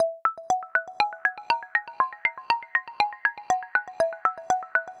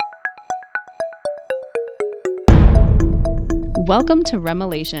Welcome to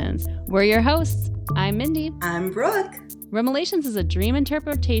REMelations. We're your hosts. I'm Mindy. I'm Brooke. REMelations is a dream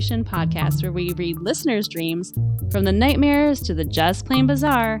interpretation podcast where we read listeners' dreams from the nightmares to the just plain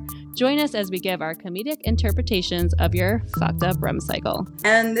bizarre. Join us as we give our comedic interpretations of your fucked up REM cycle.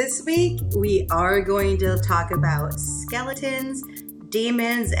 And this week, we are going to talk about skeletons,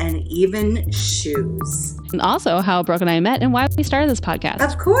 demons, and even shoes. And also how Brooke and I met and why we started this podcast.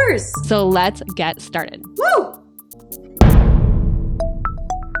 Of course. So let's get started. Woo!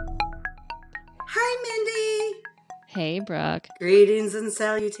 Hi, Mindy. Hey, Brooke. Greetings and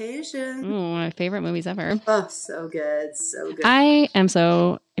salutations. One of my favorite movies ever. Oh, so good. So good. I am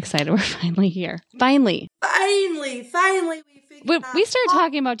so excited we're finally here. Finally. Finally, we figured out. We started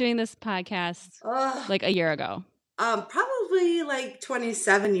talking about doing this podcast Ugh. like a year ago. Probably like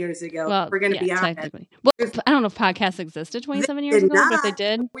 27 years ago. Well, we're going to be honest. technically. Well, I don't know if podcasts existed 27 years ago, but if they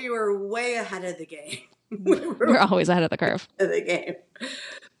did, we were way ahead of the game. we're always ahead of the curve. Of the game.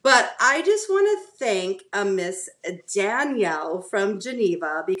 But I just want to thank Miss Danielle from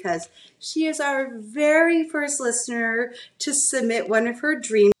Geneva because she is our very first listener to submit one of her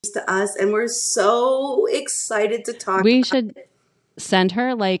dreams to us, and we're so excited to talk. We should send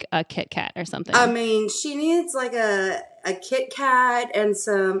her like a Kit Kat or something. I mean, she needs like a Kit Kat and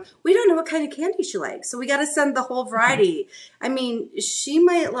some. We don't know what kind of candy she likes, so we got to send the whole variety. I mean, she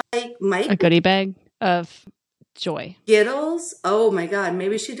might like a goodie bag of joy. Skittles. Oh my God.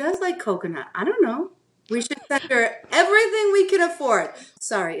 Maybe she does like coconut. I don't know. We should send her everything we can afford.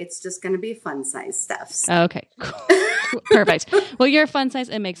 Sorry, it's just going to be fun size stuff. Okay. Cool. Perfect. Well, you're fun size.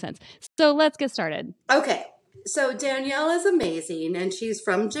 It makes sense. So let's get started. Okay. So Danielle is amazing and she's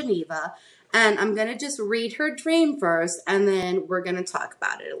from Geneva. And I'm going to just read her dream first and then we're going to talk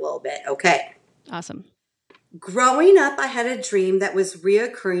about it a little bit. Okay. Awesome. Growing up, I had a dream that was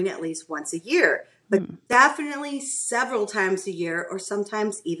reoccurring at least once a year. But definitely several times a year or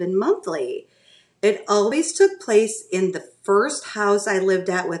sometimes even monthly. It always took place in the first house I lived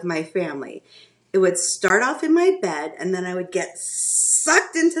at with my family. It would start off in my bed and then I would get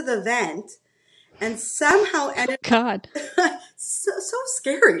sucked into the vent and somehow ended God. so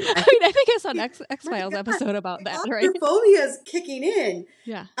scary. I think I saw an X-Files episode about that, right? Claustrophobia is kicking in.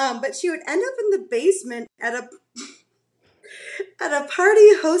 Yeah. But she would end up in the basement at a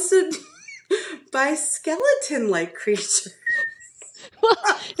party hosted by skeleton-like creatures. Well,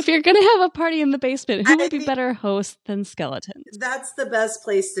 if you're going to have a party in the basement, who would be better host than skeletons? That's the best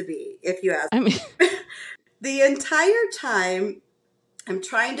place to be, if you ask I mean, The entire time, I'm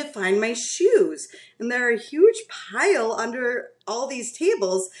trying to find my shoes. And there are a huge pile under all these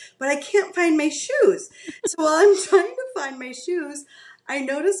tables, but I can't find my shoes. So while I'm trying to find my shoes, I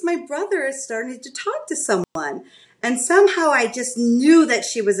notice my brother is starting to talk to someone. And somehow I just knew that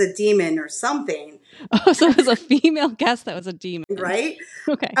she was a demon or something. Oh, so it was a female guest that was a demon. Right?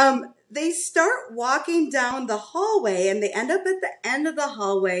 Okay. They start walking down the hallway and they end up at the end of the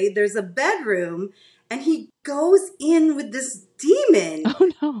hallway. There's a bedroom and he goes in with this demon.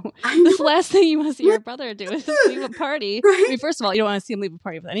 Oh, no. This last thing you want to see your brother do is leave a party. Right? I mean, first of all, you don't want to see him leave a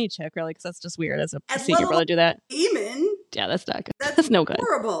party with any chick, really, because that's just weird seeing your brother do that. Demon? Yeah, that's not good. That's no good.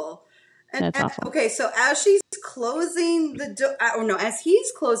 Horrible. That's awful. Okay, so as she's closing the door, as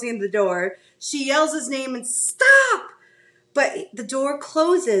he's closing the door, she yells his name and stop! But the door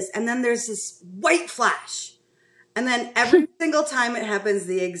closes and then there's this white flash. And then every single time it happens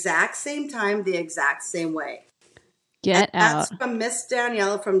the exact same time, the exact same way. Get out. That's from Miss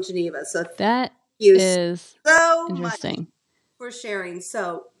Danielle from Geneva. So that is so interesting. Much for sharing.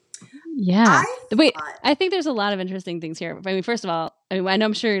 So yeah. I think there's a lot of interesting things here. I mean, first of all, I know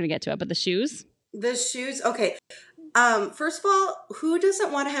I'm sure you're going to get to it, but the shoes? The shoes? Okay. First of all, who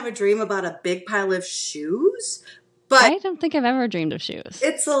doesn't want to have a dream about a big pile of shoes? But I don't think I've ever dreamed of shoes.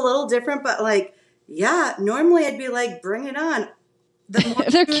 It's a little different, but like, yeah, normally I'd be like, bring it on.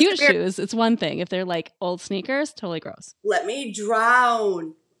 If they're cute shoes, it's one thing. If they're like old sneakers, totally gross. Let me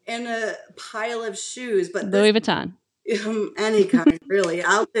drown in a pile of shoes. But Louis Vuitton. Any kind, really.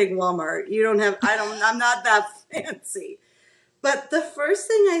 I'll take Walmart. I'm not that fancy. But the first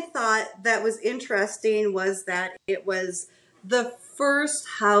thing I thought that was interesting was that it was the first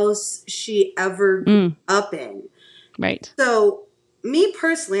house she ever grew up in. Right. So me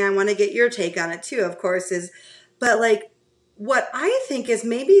personally, I want to get your take on it too, of course, but like what I think is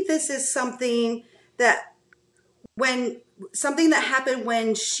maybe this is something that happened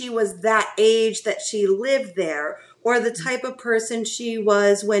when she was that age that she lived there, or the type of person she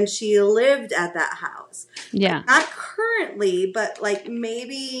was when she lived at that house. Yeah. Like, not currently, but like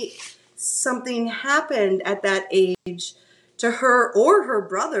maybe something happened at that age to her or her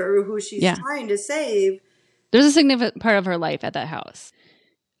brother who she's trying to save There's a significant part of her life at that house.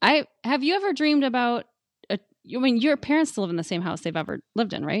 Have you ever dreamed about your parents still live in the same house they've ever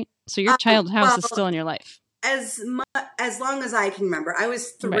lived in, right? So your childhood house is still in your life. As long as I can remember. I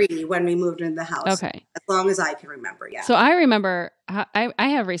was 3 when we moved into the house. Okay. As long as I can remember, yeah. So I remember, I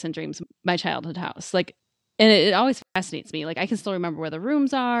have recent dreams, my childhood house. Like, and it always fascinates me. Like, I can still remember where the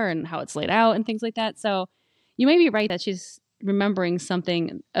rooms are and how it's laid out and things like that. So you may be right that she's remembering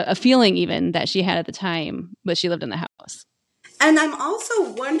something, a feeling even that she had at the time that she lived in the house. And I'm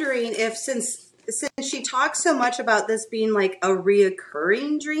also wondering if since she talks so much about this being like a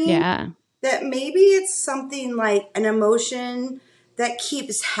reoccurring dream, that maybe it's something like an emotion that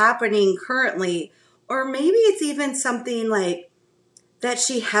keeps happening currently, or maybe it's even something like that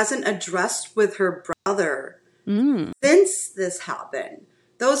she hasn't addressed with her brother since this happened.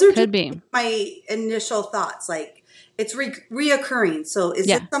 Those are my initial thoughts. Like, it's reoccurring. So is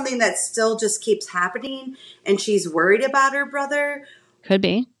it something that still just keeps happening and she's worried about her brother? Could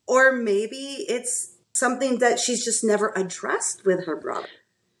be. Or maybe it's something that she's just never addressed with her brother.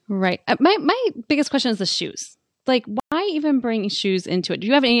 Right. My biggest question is the shoes. Like, why even bring shoes into it? Do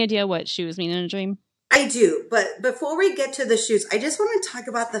you have any idea what shoes mean in a dream? I do. But before we get to the shoes, I just want to talk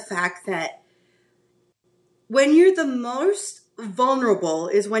about the fact that when you're the most vulnerable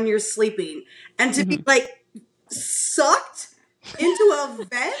is when you're sleeping. And to be like sucked into a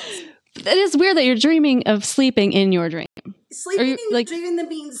vent. It is weird that you're dreaming of sleeping in your dream. Sleeping in your dream and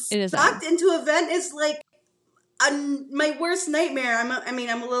being sucked into a vent is like my worst nightmare. I'm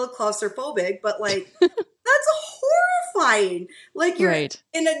a little claustrophobic, but like that's horrifying. Like you're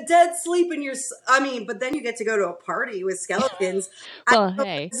in a dead sleep and but then you get to go to a party with skeletons. Well,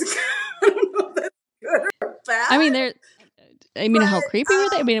 hey. I don't know if that's good or bad. How creepy were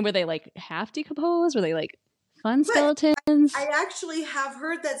they? Were they like half decomposed? Were they like fun skeletons? I actually have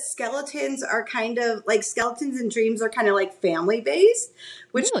heard that skeletons are kind of like skeletons in dreams are kind of like family based,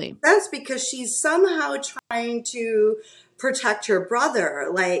 which makes sense because she's somehow trying to protect her brother.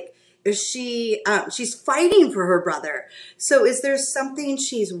 Like she's fighting for her brother. So is there something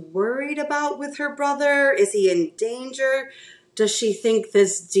she's worried about with her brother? Is he in danger? Does she think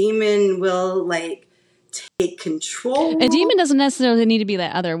this demon will like take control? A demon doesn't necessarily need to be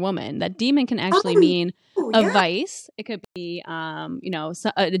that other woman. That demon can actually mean a vice. It could be, a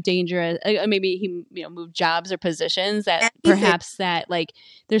dangerous. Maybe he, moved jobs or positions that perhaps that like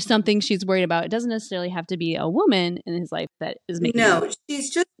there's something she's worried about. It doesn't necessarily have to be a woman in his life that is making. No, she's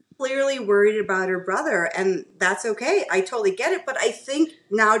just clearly worried about her brother, and that's okay. I totally get it. But I think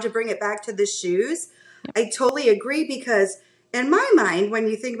now to bring it back to the shoes, I totally agree because. In my mind, when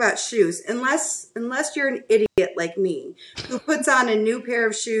you think about shoes, unless you're an idiot like me, who puts on a new pair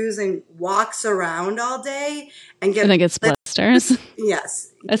of shoes and walks around all day and gets blisters.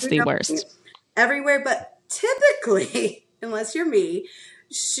 Yes. That's the worst. Everywhere, but typically, unless you're me,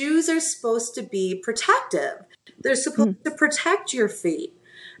 shoes are supposed to be protective. They're supposed to protect your feet.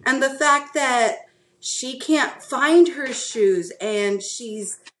 And the fact that she can't find her shoes and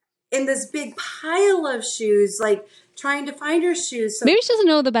she's in this big pile of shoes, like trying to find her shoes. So maybe she doesn't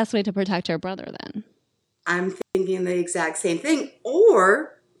know the best way to protect her brother then. I'm thinking the exact same thing.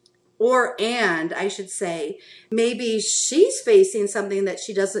 And I should say, maybe she's facing something that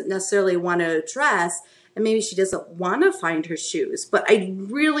she doesn't necessarily want to address, and maybe she doesn't want to find her shoes. But I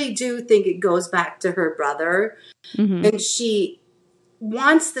really do think it goes back to her brother, and she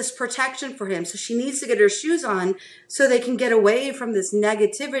wants this protection for him. So she needs to get her shoes on so they can get away from this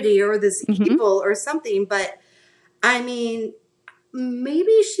negativity or this evil or something. But I mean,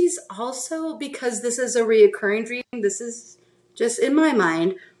 maybe she's also, because this is a reoccurring dream, this is just in my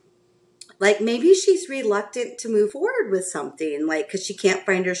mind, like maybe she's reluctant to move forward with something, like because she can't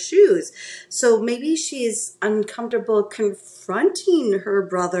find her shoes. So maybe she's uncomfortable confronting her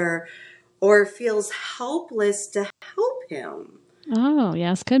brother or feels helpless to help him. Oh,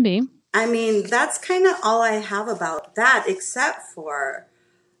 yes, could be. I mean, that's kind of all I have about that, except for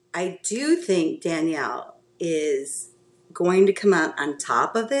I do think Danielle is going to come out on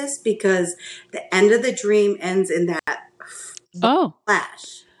top of this because the end of the dream ends in that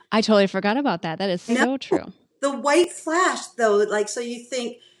flash. I totally forgot about that. That is so true. The white flash, though, like, so you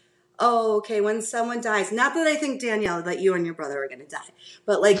think, oh, okay, when someone dies, not that I think, Danielle, that you and your brother are going to die,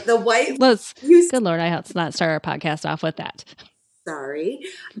 but like the white... Good Lord, let's not start our podcast off with that. Sorry.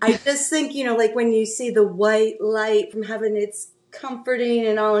 I just think, like when you see the white light from heaven, it's comforting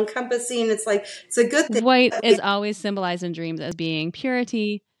and all encompassing. It's like, it's a good thing. White is always symbolized in dreams as being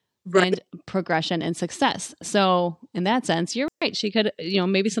purity and progression and success. So in that sense, you're right. She could,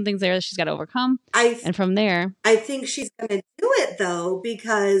 maybe something's there that she's got to overcome. And from there. I think she's going to do it though,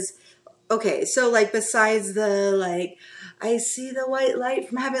 because okay, so like besides the like, I see the white light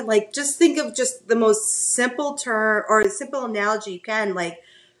from heaven, like just think of just the most simple term or a simple analogy you can, like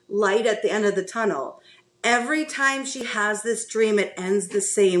light at the end of the tunnel. Every time she has this dream, it ends the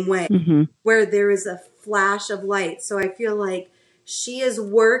same way, Mm-hmm. where there is a flash of light. So I feel like she is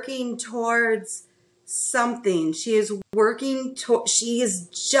working towards something. She is working to, she is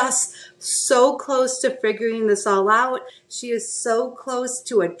just so close to figuring this all out. She is so close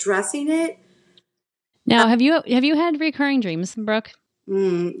to addressing it. Now, have you had recurring dreams, Brooke?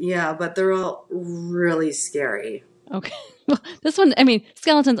 Yeah, but they're all really scary. Okay. Well, this one, I mean,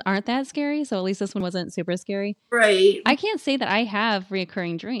 skeletons aren't that scary, so at least this one wasn't super scary. Right. I can't say that I have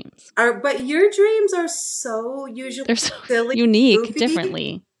recurring dreams. But your dreams are so usually They're so silly, unique, goofy.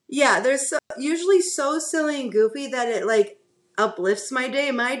 differently. Yeah, they're usually so silly and goofy that it like uplifts my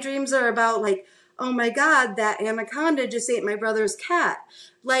day. My dreams are about like, oh my God, that anaconda just ate my brother's cat.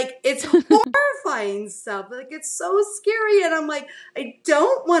 Like it's horrifying stuff. Like it's so scary. And I'm like, I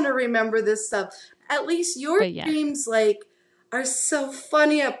don't want to remember this stuff. At least your dreams like are so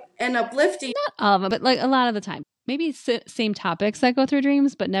funny and uplifting. Not all of them, but like a lot of the time. Maybe same topics that go through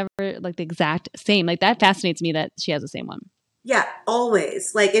dreams, but never like the exact same. Like that fascinates me that she has the same one. Yeah,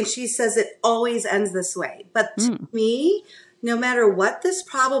 always. Like, and she says it always ends this way. But to me, no matter what this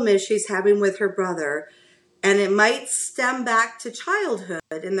problem is she's having with her brother, and it might stem back to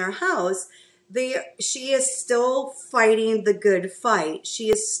childhood in their house, she is still fighting the good fight. She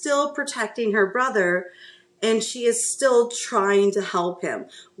is still protecting her brother, and she is still trying to help him.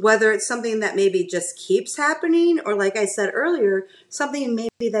 Whether it's something that maybe just keeps happening, or like I said earlier, something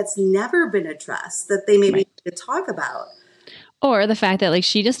maybe that's never been addressed that they maybe need to talk about. Or the fact that like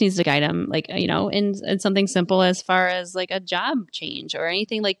she just needs to guide him, like, you know, in something simple as far as like a job change or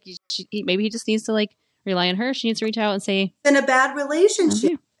anything. Like maybe he just needs to like rely on her. She needs to reach out and say, in a bad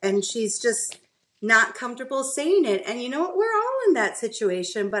relationship, and she's just not comfortable saying it. And you know what? We're all in that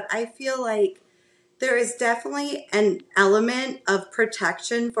situation, but I feel like there is definitely an element of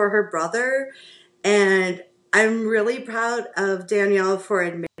protection for her brother. And I'm really proud of Danielle for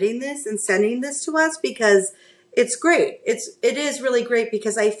admitting this and sending this to us, because it's great. It is really great,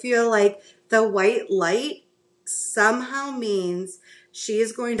 because I feel like the white light somehow means she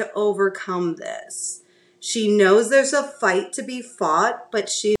is going to overcome this. She knows there's a fight to be fought, but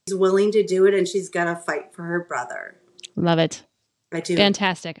she's willing to do it, and she's going to fight for her brother. Love it. I do.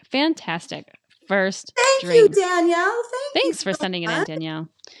 Fantastic. Fantastic. First Thank dream. you, Danielle. Thanks for sending it in, Danielle.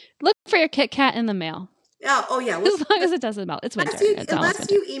 Look for your Kit Kat in the mail. Oh yeah. As long as it doesn't melt. It's winter.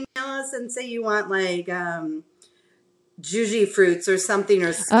 Unless you email us and say you want like juji fruits or something,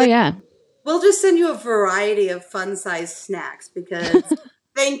 or oh yeah, we'll just send you a variety of fun-sized snacks, because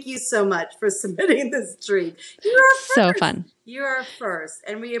thank you so much for submitting this dream. You are first. So fun. You are first,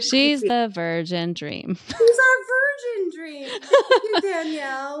 and we appreciate. She's the virgin dream. She's our virgin dream. Thank you,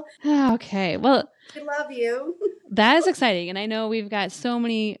 Danielle. Okay, well, we love you. That is exciting, and I know we've got so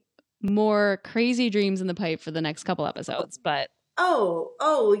many more crazy dreams in the pipe for the next couple episodes, but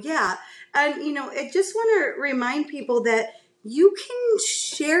oh yeah. And you know, I just want to remind people that you can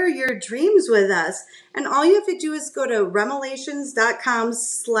share your dreams with us, and all you have to do is go to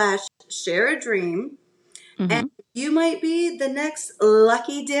REMelations.com/share a dream, and you might be the next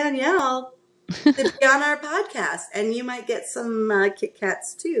lucky Danielle to be on our podcast, and you might get some Kit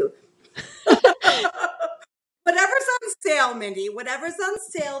Kats too. Whatever's on sale, Mindy. Whatever's on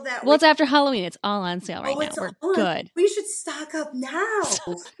sale that well, it's after Halloween. It's all on sale right now. We're good. We should stock up now.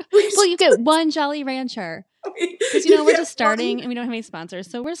 Well, you get one Jolly Rancher. Because, you know, we're just starting and we don't have any sponsors.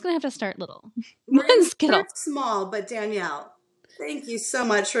 So we're just going to have to start little. One Skittle. Small, but Danielle, thank you so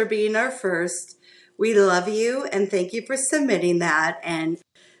much for being our first. We love you, and thank you for submitting that. And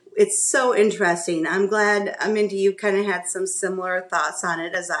it's so interesting. I'm glad, Mindy, you kind of had some similar thoughts on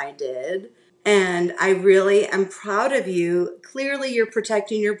it as I did. And I really am proud of you. Clearly, you're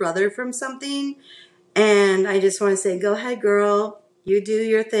protecting your brother from something. And I just want to say, go ahead, girl. You do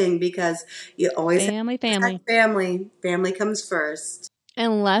your thing, because you always family. Family comes first.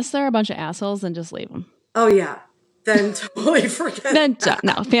 Unless they're a bunch of assholes, then just leave them. Oh, yeah. Then totally forget Then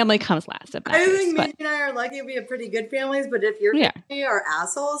no, family comes last. I think Mindy and I are lucky we have pretty good families, but if your family are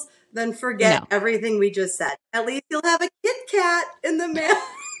assholes, then forget everything we just said. At least you'll have a Kit Kat in the mail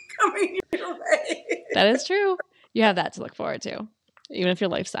coming your way. That is true. You have that to look forward to, even if your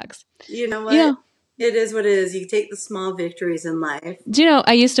life sucks. You know what? Yeah. It is what it is. You take the small victories in life. Do you know,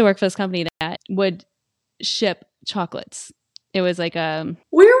 I used to work for this company that would ship chocolates. It was like Where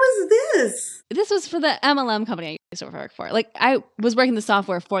was this? This was for the MLM company I used to work for. Like, I was working the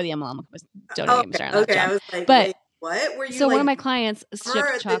software for the MLM. I was donating I was like, but wait, what? Were you so one of my clients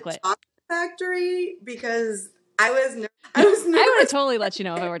shipped chocolate. factory because I was nervous. I would have totally let you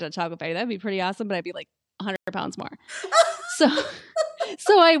know if I worked at a chocolate factory. That'd be pretty awesome, but I'd be like 100 pounds more.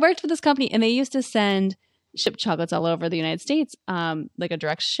 So I worked for this company, and they used to ship chocolates all over the United States, like a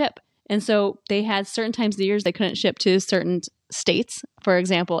direct ship. And so they had certain times of the years they couldn't ship to certain states, for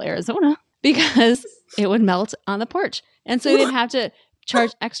example, Arizona, because it would melt on the porch. And so they'd have to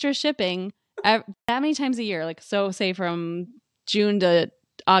charge extra shipping that many times a year. Like, so say from June to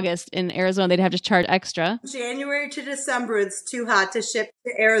August in Arizona, they'd have to charge extra. January to December, it's too hot to ship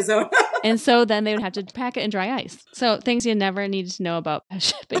to Arizona. And so then they would have to pack it in dry ice. So things you never needed to know about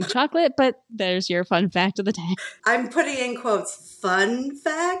shipping chocolate, but there's your fun fact of the day. I'm putting in quotes, fun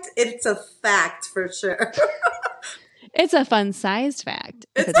fact. It's a fact for sure. It's a fun-sized fact.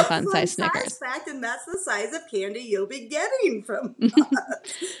 It's a fun-sized Snickers. Fact, and that's the size of candy you'll be getting from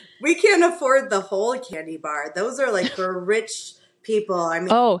us. We can't afford the whole candy bar. Those are like for rich people. I mean,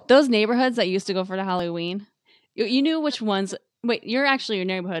 oh, those neighborhoods that used to go for the Halloween. You knew which ones. Wait, your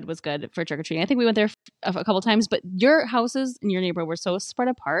neighborhood was good for trick-or-treating. I think we went there a couple times, but your houses in your neighborhood were so spread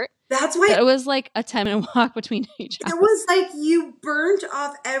apart. That's why it was like a 10-minute walk between each house. It was like you burnt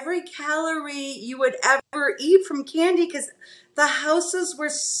off every calorie you would ever eat from candy because the houses were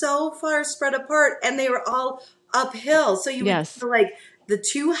so far spread apart and they were all uphill. So you would have like the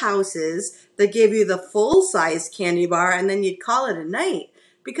two houses that gave you the full-size candy bar, and then you'd call it a night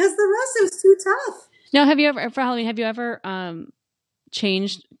because the rest it was too tough. Now, for Halloween, have you ever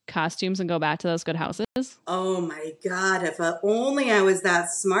changed costumes and go back to those good houses? Oh my God, if only I was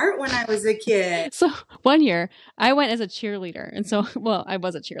that smart when I was a kid. So one year I went as a cheerleader. And so, well, I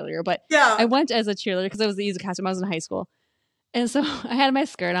was a cheerleader, but I went as a cheerleader because it was the easy costume. I was in high school. And so I had my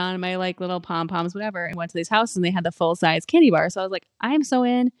skirt on, my like little pom-poms, whatever, and went to these houses and they had the full-size candy bar. So I was like, I am so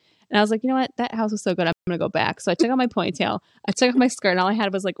in. And I was like, you know what? That house was so good. I'm going to go back. So I took out my ponytail. I took off my skirt. And all I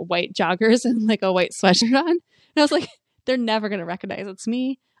had was like white joggers and like a white sweatshirt on. And I was like, they're never going to recognize it's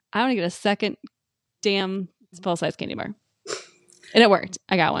me. I want to get a second damn full-size candy bar. And it worked.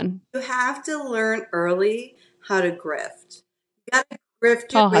 I got one. You have to learn early how to grift. You got to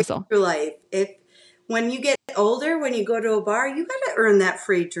grift your way through life. When you get older, when you go to a bar, you got to earn that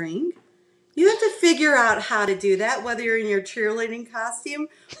free drink. You have to figure out how to do that, whether you're in your cheerleading costume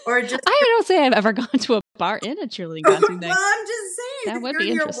or just... I don't say I've ever gone to a bar in a cheerleading costume. Well, I'm just saying, that would you're be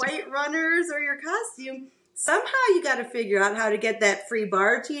in your interesting. white runners or your costume, somehow you got to figure out how to get that free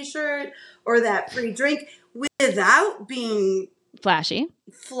bar t-shirt or that free drink without being... Flashy.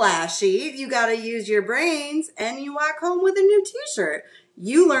 You got to use your brains and you walk home with a new t-shirt.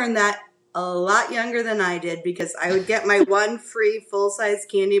 You learned that a lot younger than I did because I would get my one free full-size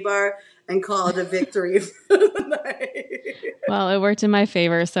candy bar and call it a victory for the night. Well, it worked in my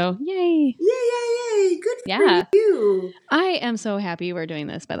favor, so yay. Yay. Good for you. I am so happy we're doing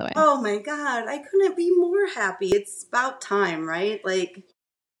this, by the way. Oh my God. I couldn't be more happy. It's about time, right? Like,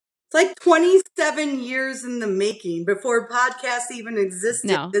 it's like 27 years in the making before podcasts even existed.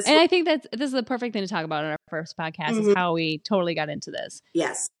 No. And I think this is the perfect thing to talk about in our first podcast is how we totally got into this.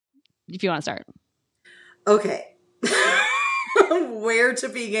 Yes. If you want to start. Okay. Where to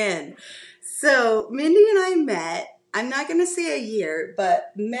begin? So Mindy and I met, I'm not going to say a year,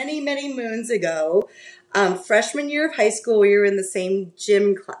 but many, many moons ago, freshman year of high school, we were in the same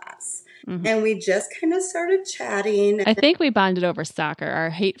gym class. Mm-hmm. And we just kind of started chatting. I think we bonded over soccer, our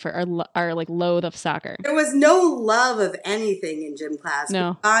hate for our like loathe of soccer. There was no love of anything in gym class.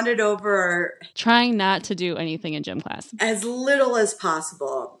 No. We bonded over trying not to do anything in gym class. As little as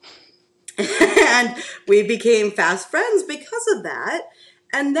possible. And we became fast friends because of that.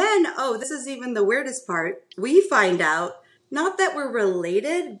 And then, this is even the weirdest part. We find out, not that we're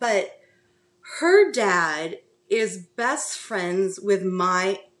related, but her dad is best friends with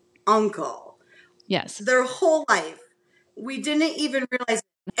my uncle. Yes. Their whole life. We didn't even realize.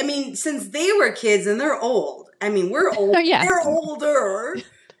 I mean, since they were kids and they're old. I mean, we're old. Yeah. They're older.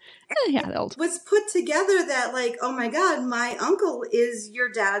 Yeah, old. Was put together that like, oh my God, my uncle is your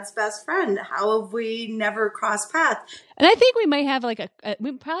dad's best friend. How have we never crossed paths? And I think we might have like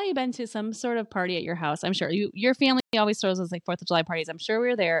we've probably been to some sort of party at your house. I'm sure your family always throws us like 4th of July parties. I'm sure we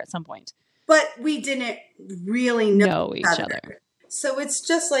were there at some point. But we didn't really know each other. So it's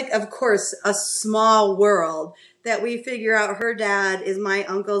just like, of course, a small world that we figure out her dad is my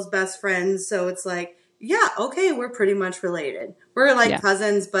uncle's best friend. So it's like, yeah, okay, we're pretty much related. We're like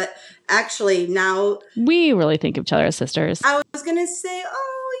cousins, but actually now... We really think of each other as sisters. I was going to say,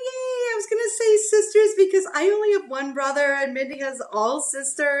 I was going to say sisters because I only have one brother and Mindy has all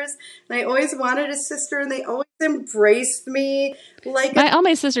sisters. And I always wanted a sister and they always embraced me. Like all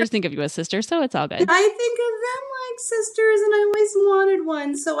my sisters think of you as sisters, so it's all good. I think of them like sisters and I always wanted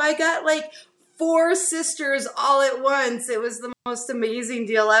one. So I got like 4 sisters all at once. It was the most amazing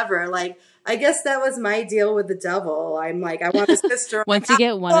deal ever. Like, I guess that was my deal with the devil. I'm like, I want a sister. Once you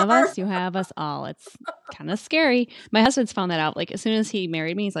get one of us, you have us all. It's kind of scary. My husband's found that out. Like, as soon as he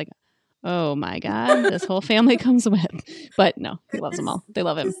married me, he's like, oh my God, this whole family comes with. But no, he loves them all. They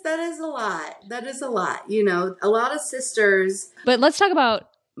love him. That is a lot. That is a lot. You know, a lot of sisters. But let's talk about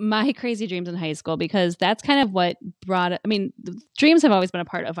my crazy dreams in high school, because that's kind of what brought it. I mean, dreams have always been a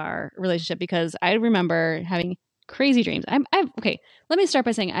part of our relationship, because I remember having crazy dreams. Okay, let me start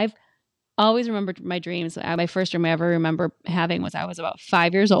by saying I've always remembered my dreams. My first dream I ever remember having was I was about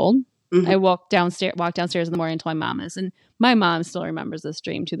 5 years old. Mm-hmm. I walked downstairs in the morning and told my mom this, and my mom still remembers this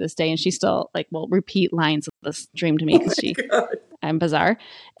dream to this day, and she still will repeat lines of this dream to me because I'm bizarre.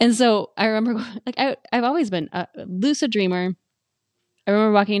 And so I remember, I've always been a lucid dreamer. I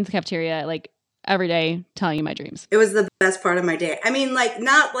remember walking into the cafeteria every day telling you my dreams. It was the best part of my day. I mean,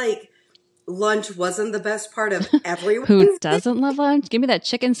 not lunch wasn't the best part of everyone. Who doesn't love lunch? Give me that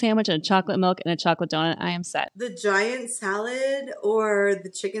chicken sandwich and a chocolate milk and a chocolate donut. I am set. The giant salad or the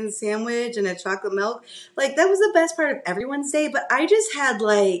chicken sandwich and a chocolate milk. That was the best part of everyone's day. But I just had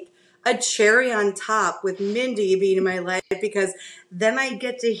a cherry on top with Mindy being in my life, because then I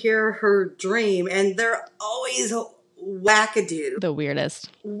get to hear her dream, and they're always wackadoo. The weirdest.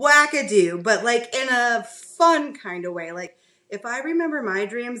 Wackadoo, but in a fun kind of way. If I remember my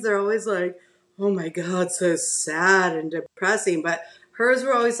dreams, they're always oh my God, so sad and depressing. But hers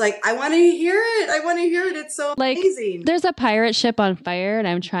were always I want to hear it. I want to hear it. It's so amazing. There's a pirate ship on fire and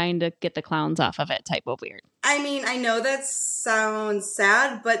I'm trying to get the clowns off of it type of weird. I mean, I know that sounds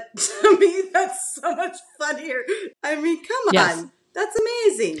sad, but to me, that's so much funnier. I mean, come on. That's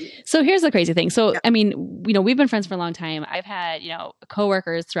amazing. So here's the crazy thing. So, I mean, we've been friends for a long time. I've had,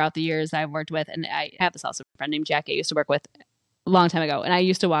 coworkers throughout the years I've worked with. And I have this also friend named Jackie I used to work with a long time ago. And I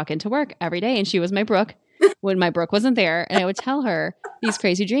used to walk into work every day, and she was my Brooke when my Brooke wasn't there. And I would tell her these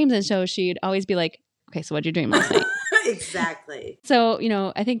crazy dreams. And so she'd always be like, okay, so what'd you dream last night? Exactly. So,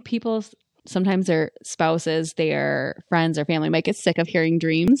 I think people, sometimes their spouses, their friends or family might get sick of hearing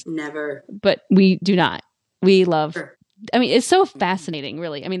dreams. Never. But we do not. We love... I mean, it's so fascinating,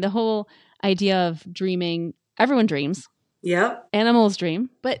 really. I mean, the whole idea of dreaming, everyone dreams. Yep. Animals dream,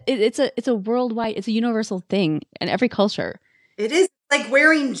 but it's a worldwide, it's a universal thing in every culture. It is like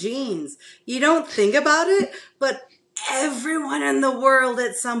wearing jeans. You don't think about it, but everyone in the world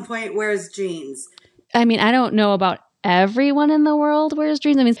at some point wears jeans. I mean, I don't know about everyone in the world wears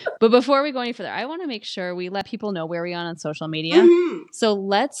jeans. I mean, but before we go any further, I want to make sure we let people know where we are on social media. Mm-hmm. So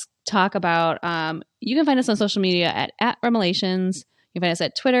let's talk about, you can find us on social media at REMelations. You can find us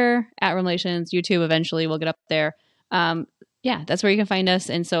at Twitter, at REMelations, YouTube. Eventually we'll get up there. That's where you can find us.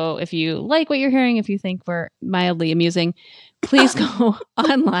 And so if you like what you're hearing, if you think we're mildly amusing, please go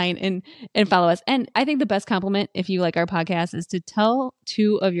online and follow us. And I think the best compliment, if you like our podcast, is to tell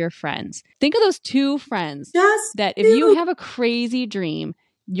 2 of your friends. Think of those 2 friends that if you have a crazy dream,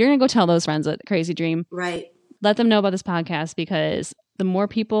 you're going to go tell those friends a crazy dream. Right. Let them know about this podcast, because the more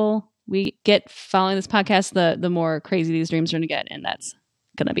people we get following this podcast, the more crazy these dreams are going to get. And that's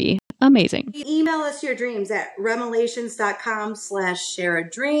going to be amazing. Email us your dreams at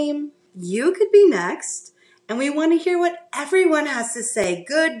remelations.com/share-a-dream. You could be next. And we want to hear what everyone has to say.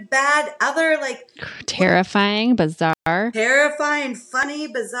 Good, bad, other, terrifying, bizarre. Terrifying, funny,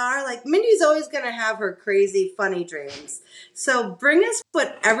 bizarre. Mindy's always going to have her crazy, funny dreams. So bring us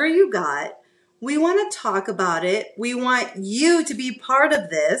whatever you got. We want to talk about it. We want you to be part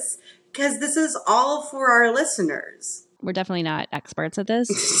of this, because this is all for our listeners. We're definitely not experts at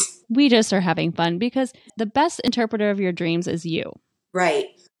this. We just are having fun, because the best interpreter of your dreams is you. Right.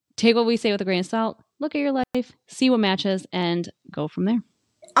 Take what we say with a grain of salt. Look at your life, see what matches, and go from there.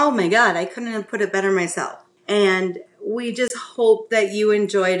 Oh my God, I couldn't have put it better myself. And we just hope that you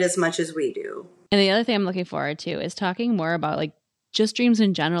enjoy it as much as we do. And the other thing I'm looking forward to is talking more about just dreams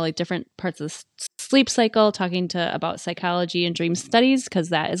in general, different parts of the sleep cycle, talking about psychology and dream studies, because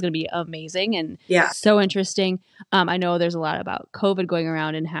that is going to be amazing and so interesting. I know there's a lot about COVID going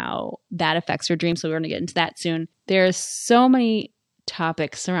around and how that affects your dreams, so we're going to get into that soon. There's so many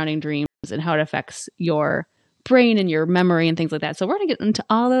topics surrounding dreams and how it affects your brain and your memory and things like that. So we're going to get into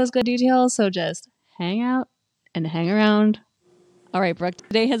all those good details. So just hang out and hang around. All right, Brooke,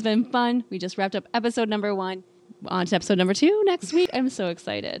 today has been fun. We just wrapped up episode number 1. On to episode number 2 next week. I'm so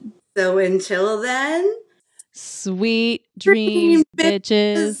excited. So until then, sweet dreams,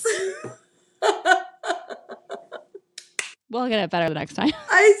 bitches. We'll get it better the next time.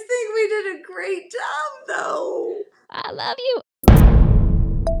 I think we did a great job, though. I love you.